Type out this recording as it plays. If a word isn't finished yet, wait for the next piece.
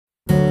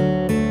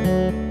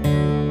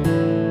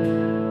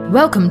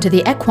Welcome to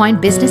the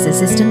Equine Business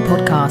Assistant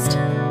Podcast,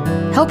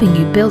 helping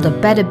you build a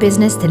better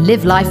business to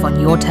live life on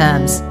your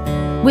terms.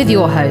 With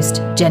your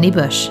host, Jenny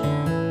Bush.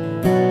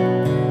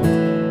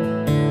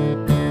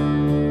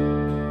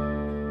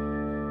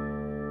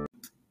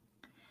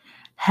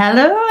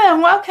 Hello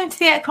and welcome to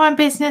the Equine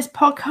Business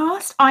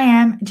Podcast. I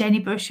am Jenny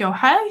Bush, your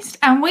host,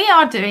 and we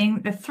are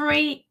doing the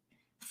 3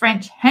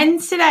 French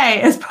hens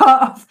today as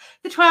part of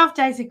the 12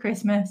 days of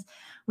Christmas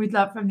with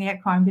love from the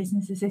Equine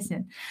Business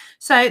Assistant.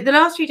 So the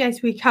last few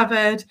days we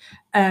covered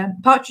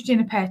partridge in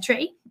a pear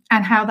tree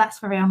and how that's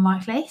very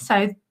unlikely.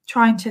 So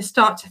trying to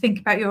start to think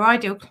about your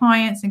ideal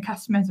clients and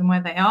customers and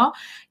where they are.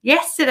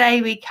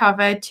 Yesterday we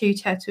covered 2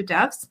 turtle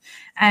doves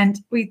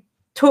and we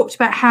talked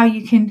about how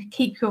you can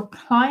keep your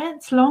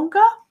clients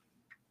longer.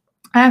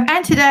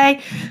 And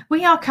today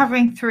we are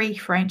covering 3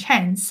 French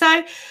hens.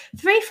 So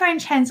 3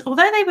 French hens,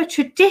 although they were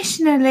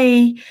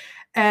traditionally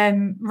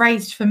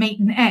raised for meat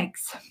and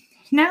eggs,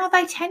 now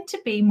they tend to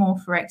be more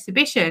for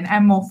exhibition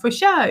and more for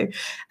show.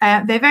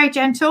 They're very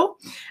gentle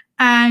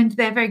and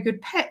they're very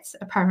good pets,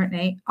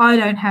 apparently. I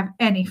don't have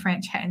any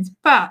French hens,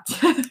 but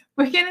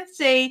we're going to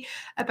see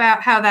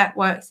about how that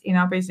works in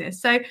our business.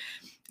 So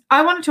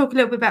I want to talk a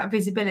little bit about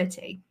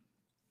visibility.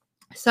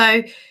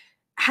 So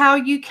how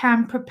you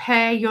can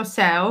prepare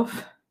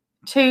yourself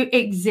to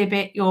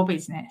exhibit your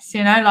business.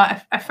 You know,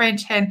 like a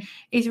French hen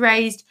is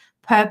raised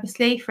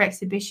purposely for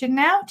exhibition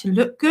now to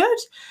look good.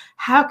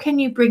 How can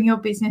you bring your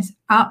business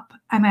up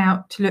and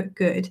out to look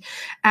good?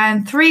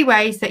 And 3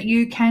 ways that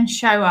you can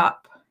show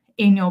up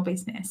in your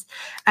business.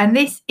 And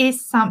this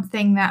is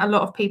something that a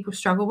lot of people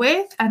struggle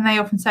with. And they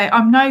often say,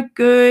 I'm no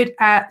good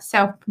at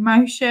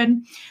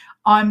self-promotion.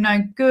 I'm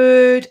no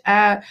good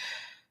at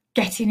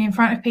getting in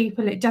front of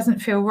people. It doesn't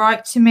feel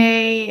right to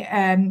me.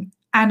 And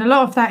a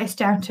lot of that is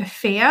down to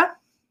fear.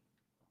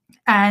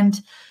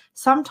 And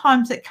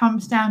sometimes it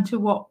comes down to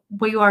what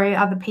we worry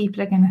other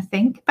people are going to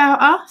think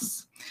about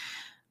us.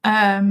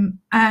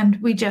 And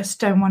we just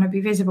don't want to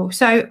be visible.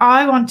 So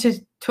I want to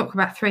talk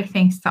about 3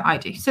 things that I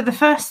do. So the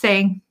first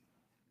thing,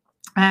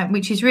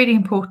 which is really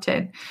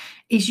important,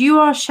 is you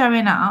are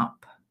showing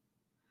up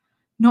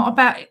not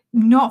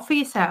for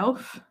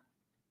yourself.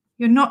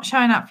 You're not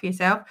showing up for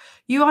yourself.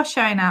 You are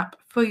showing up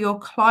for your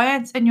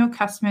clients and your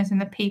customers and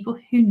the people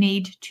who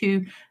need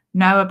to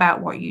know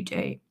about what you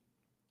do.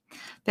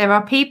 There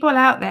are people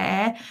out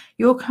there,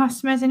 your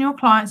customers and your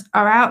clients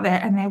are out there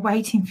and they're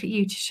waiting for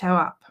you to show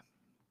up.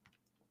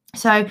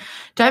 So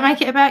don't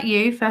make it about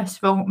you. First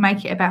of all,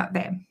 make it about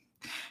them.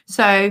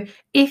 So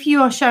if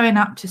you are showing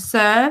up to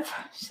serve,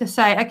 to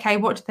say, okay,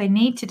 what do they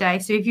need today?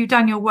 So if you've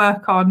done your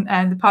work on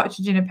the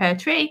partridge in a pear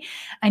tree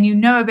and you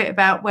know a bit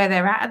about where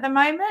they're at the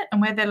moment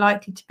and where they're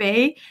likely to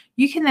be,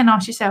 you can then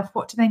ask yourself,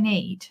 what do they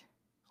need?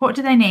 What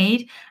do they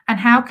need? And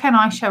how can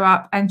I show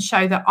up and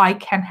show that I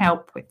can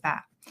help with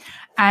that?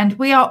 And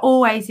we are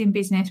always in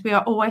business. We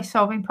are always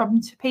solving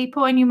problems for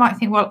people. And you might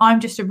think, well,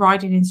 I'm just a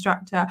riding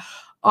instructor.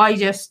 I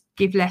just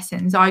give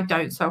lessons. I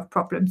don't solve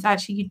problems.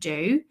 Actually, you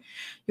do.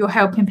 You're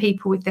helping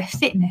people with their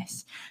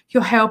fitness.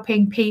 You're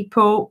helping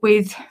people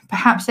with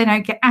perhaps they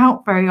don't get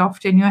out very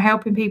often. You're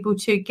helping people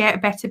to get a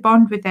better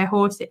bond with their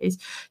horses.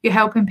 You're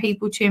helping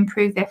people to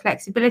improve their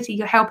flexibility.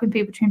 You're helping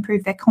people to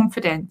improve their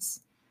confidence.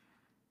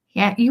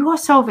 Yeah, you are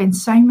solving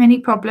so many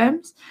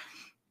problems.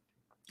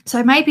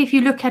 So maybe if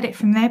you look at it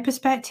from their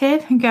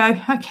perspective and go,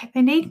 okay,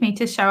 they need me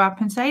to show up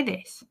and say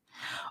this.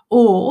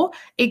 Or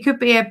it could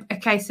be a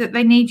case that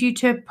they need you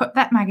to put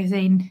that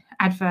magazine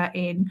advert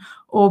in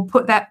or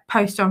put that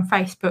post on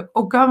Facebook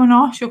or go and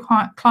ask your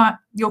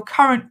your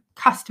current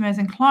customers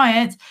and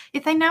clients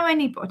if they know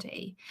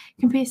anybody.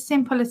 It can be as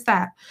simple as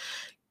that.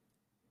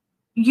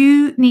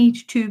 You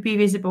need to be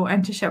visible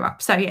and to show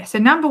up. So, so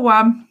number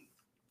 1,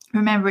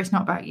 remember it's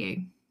not about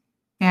you.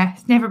 Yeah,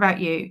 it's never about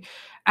you.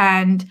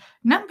 And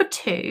number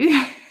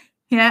 2,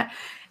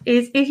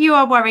 is if you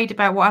are worried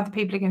about what other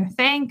people are going to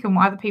think and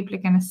what other people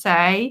are going to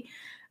say,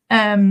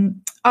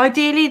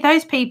 ideally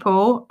those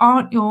people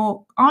aren't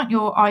your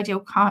ideal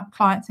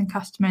clients and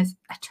customers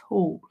at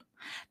all.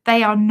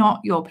 They are not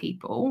your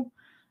people.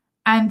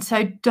 And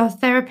so does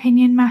their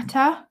opinion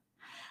matter?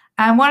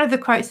 And one of the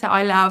quotes that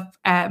I love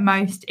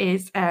most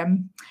is,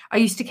 I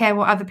used to care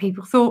what other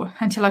people thought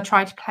until I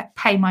tried to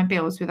pay my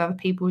bills with other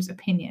people's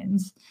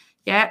opinions.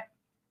 Yeah.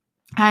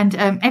 And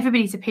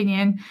everybody's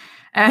opinion,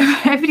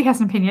 everybody has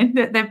an opinion.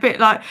 They're a bit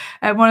like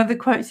one of the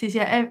quotes is,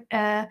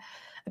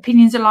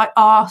 opinions are like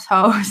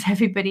arseholes.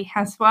 Everybody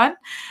has one.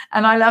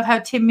 And I love how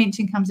Tim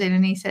Minchin comes in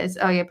and he says,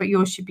 oh, yeah, but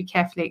yours should be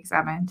carefully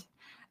examined.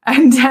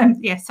 And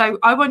so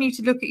I want you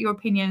to look at your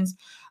opinions,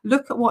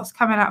 look at what's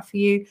coming up for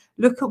you,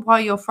 look at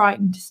why you're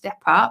frightened to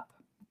step up.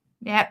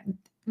 Yeah.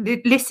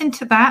 Listen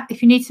to that.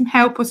 If you need some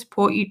help or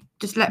support, you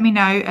just let me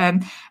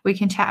know. We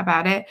can chat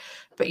about it.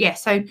 But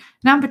so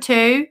number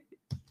 2,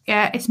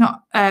 it's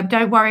not,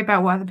 don't worry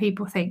about what other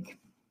people think.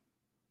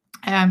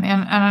 And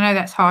I know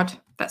that's hard.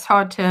 That's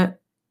hard to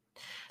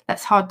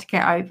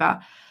get over.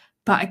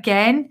 But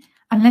again,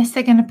 unless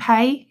they're going to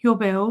pay your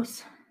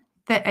bills,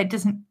 that it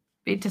doesn't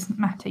it doesn't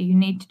matter. You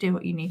need to do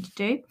what you need to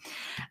do.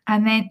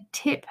 And then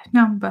tip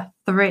number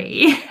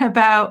 3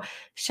 about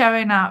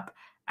showing up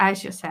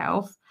as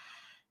yourself.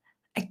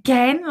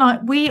 Again, like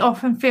we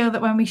often feel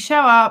that when we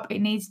show up, it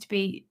needs to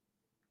be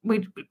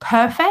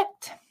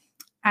perfect,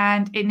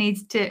 and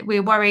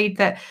we're worried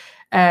that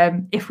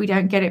if we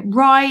don't get it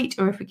right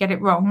or if we get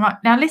it wrong. Right,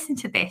 now listen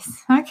to this.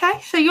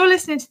 Okay, so you're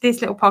listening to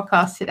this little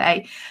podcast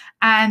today,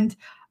 and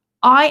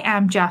I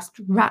am just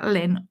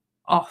rattling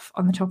off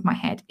on the top of my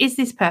head. Is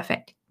this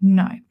perfect?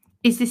 No.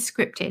 Is this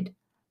scripted?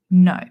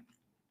 No.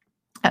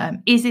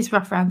 Is this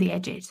rough around the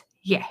edges?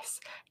 Yes.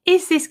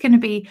 Is this going to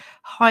be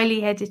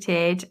highly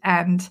edited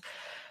and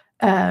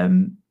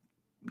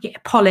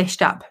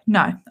polished up?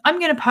 No. I'm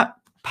going to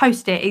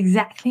post it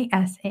exactly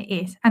as it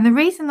is. And the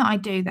reason that I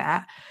do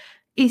that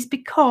is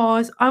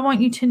because I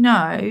want you to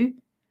know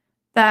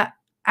that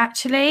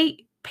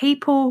actually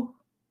people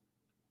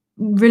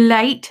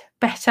relate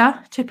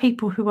better to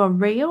people who are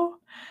real,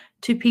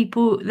 to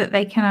people that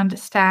they can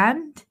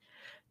understand,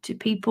 to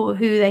people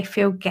who they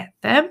feel get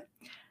them,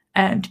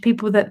 to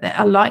people that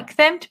are like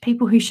them, to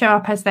people who show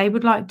up as they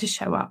would like to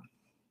show up.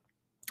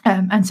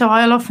 And so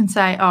I'll often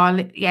say,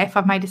 if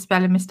I've made a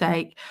spelling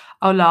mistake,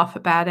 I'll laugh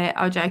about it,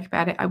 I'll joke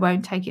about it, I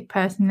won't take it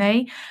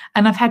personally.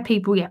 And I've had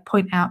people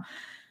point out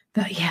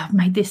that, I've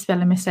made this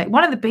spelling mistake.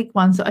 One of the big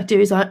ones that I do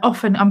is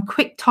I'm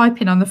quick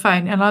typing on the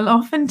phone, and I'll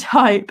often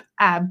type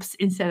abs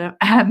instead of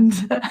and.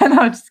 And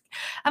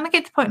I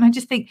get to the point and I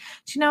just think,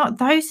 do you know what?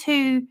 Those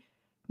who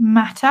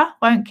matter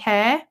won't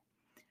care,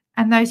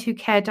 and those who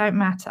care don't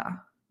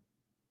matter.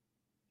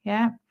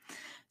 Yeah.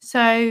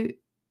 So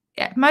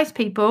most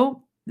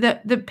people,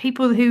 the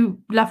people who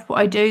love what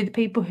I do, the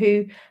people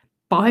who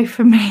buy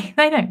from me,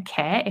 they don't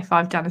care if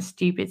I've done a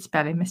stupid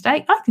spelling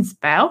mistake. I can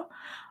spell.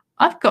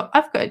 I've got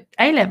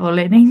A-level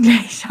in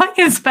English. I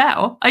can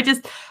spell. I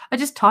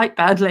just type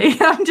badly.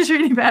 I'm just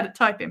really bad at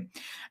typing.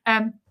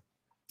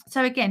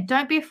 So again,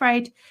 don't be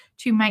afraid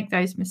to make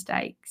those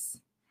mistakes.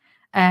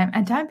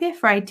 And don't be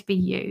afraid to be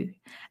you.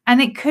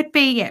 And it could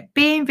be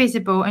being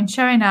visible and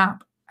showing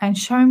up and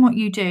showing what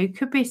you do.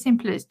 Could be as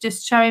simple as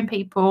just showing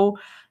people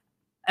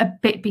a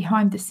bit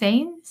behind the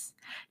scenes,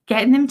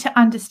 getting them to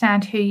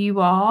understand who you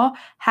are,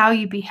 how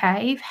you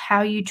behave,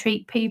 how you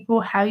treat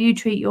people, how you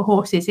treat your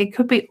horses. It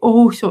could be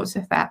all sorts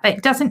of that. But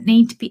it doesn't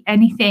need to be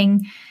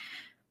anything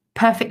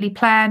perfectly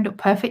planned or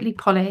perfectly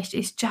polished.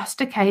 It's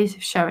just a case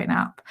of showing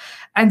up.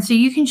 And so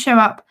you can show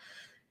up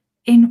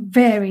in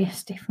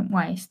various different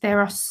ways.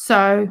 There are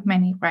so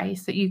many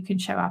ways that you can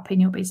show up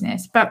in your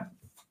business, but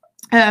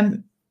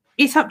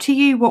it's up to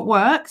you what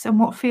works and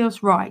what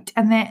feels right,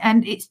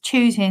 and it's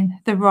choosing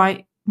the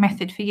right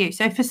method for you.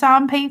 So for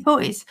some people,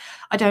 it's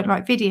I don't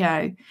like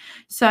video,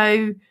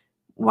 so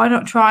why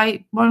not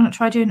try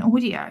doing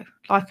audio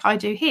like I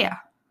do here?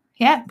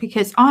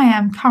 Because I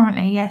am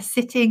currently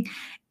sitting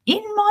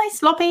in my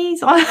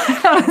sloppies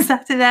on a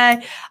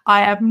Saturday.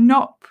 I am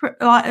not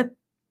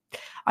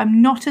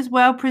I'm not as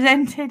well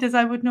presented as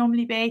I would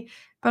normally be,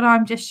 but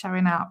I'm just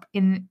showing up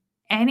in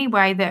any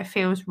way that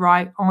feels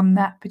right on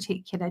that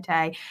particular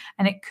day.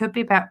 And it could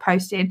be about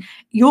posting.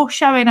 Your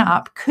showing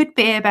up could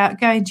be about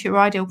going to your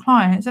ideal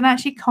clients and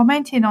actually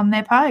commenting on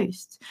their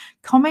posts,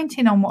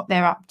 commenting on what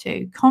they're up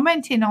to,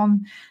 commenting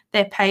on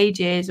their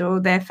pages or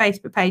their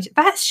Facebook page.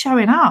 That's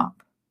showing up.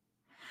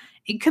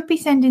 It could be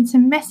sending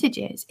some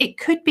messages. It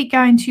could be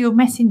going to your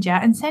messenger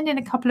and sending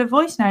a couple of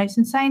voice notes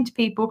and saying to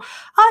people,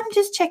 I'm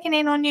just checking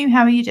in on you.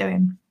 How are you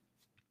doing?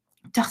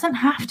 It doesn't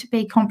have to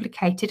be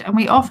complicated, and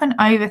we often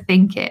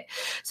overthink it.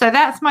 So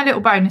that's my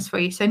little bonus for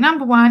you. So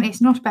number 1,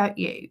 it's not about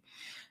you.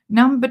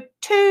 Number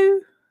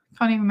 2,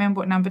 can't even remember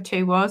what number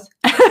 2 was.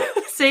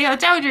 See, I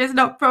told you it's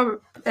not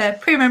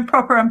prim and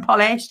proper and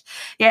polished.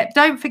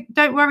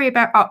 Don't worry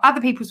about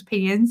other people's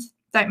opinions.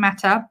 Don't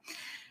matter.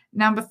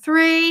 Number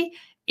 3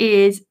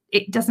 is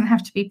it doesn't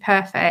have to be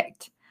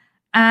perfect,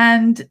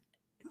 and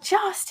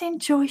just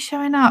enjoy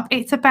showing up.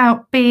 It's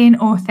about being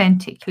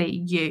authentically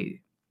you.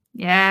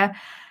 Yeah.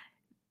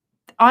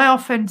 I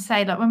often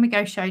say, like, when we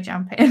go show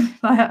jumping,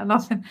 and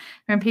often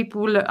when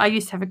people look, I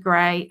used to have a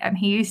grey, and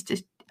he used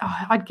to,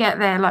 I'd get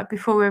there like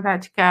before we were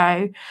about to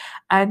go,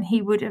 and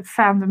he would have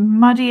found the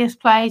muddiest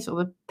place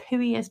or the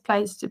pooiest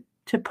place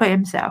to put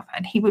himself,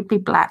 and he would be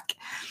black.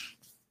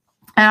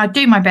 And I'd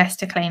do my best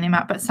to clean him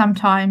up, but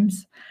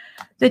sometimes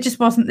there just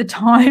wasn't the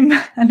time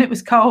and it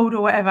was cold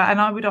or whatever. And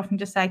I would often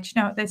just say, do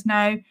you know what,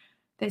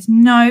 there's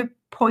no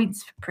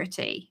points for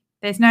pretty.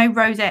 There's no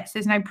rosettes,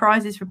 there's no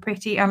prizes for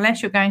pretty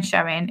unless you're going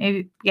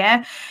showing.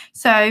 Yeah.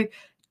 So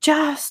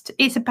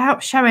it's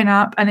about showing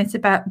up and it's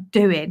about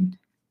doing.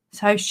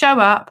 So show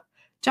up,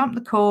 jump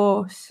the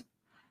course,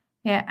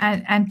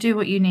 and do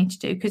what you need to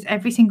do, because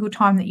every single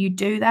time that you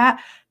do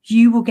that,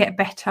 you will get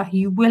better,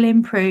 you will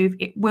improve,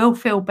 it will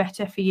feel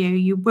better for you,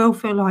 you will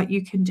feel like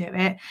you can do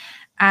it,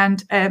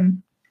 and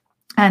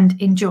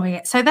enjoy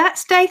it. So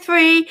that's day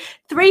 3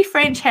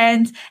 French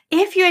hens.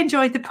 If you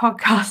enjoyed the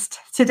podcast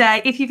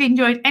today, if you've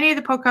enjoyed any of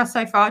the podcasts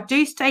so far,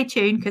 do stay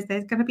tuned, because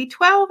there's going to be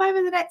 12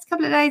 over the next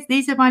couple of days.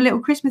 These are my little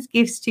Christmas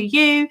gifts to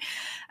you.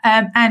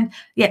 And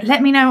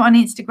let me know on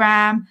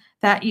Instagram.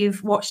 that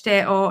you've watched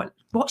it.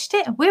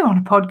 We're on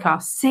a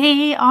podcast.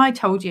 See, I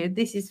told you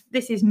this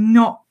is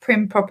not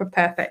prim, proper,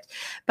 perfect.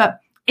 But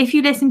if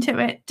you listen to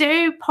it,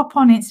 do pop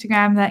on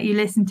Instagram that you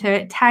listen to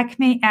it. Tag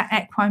me at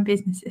Equine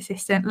Business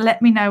Assistant.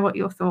 Let me know what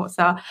your thoughts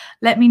are.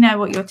 Let me know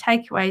what your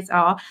takeaways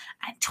are.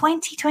 And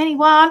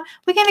 2021,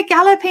 we're going to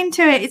gallop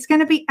into it. It's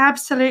going to be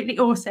absolutely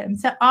awesome.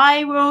 So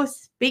I will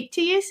speak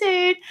to you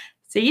soon.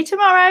 See you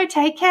tomorrow.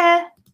 Take care.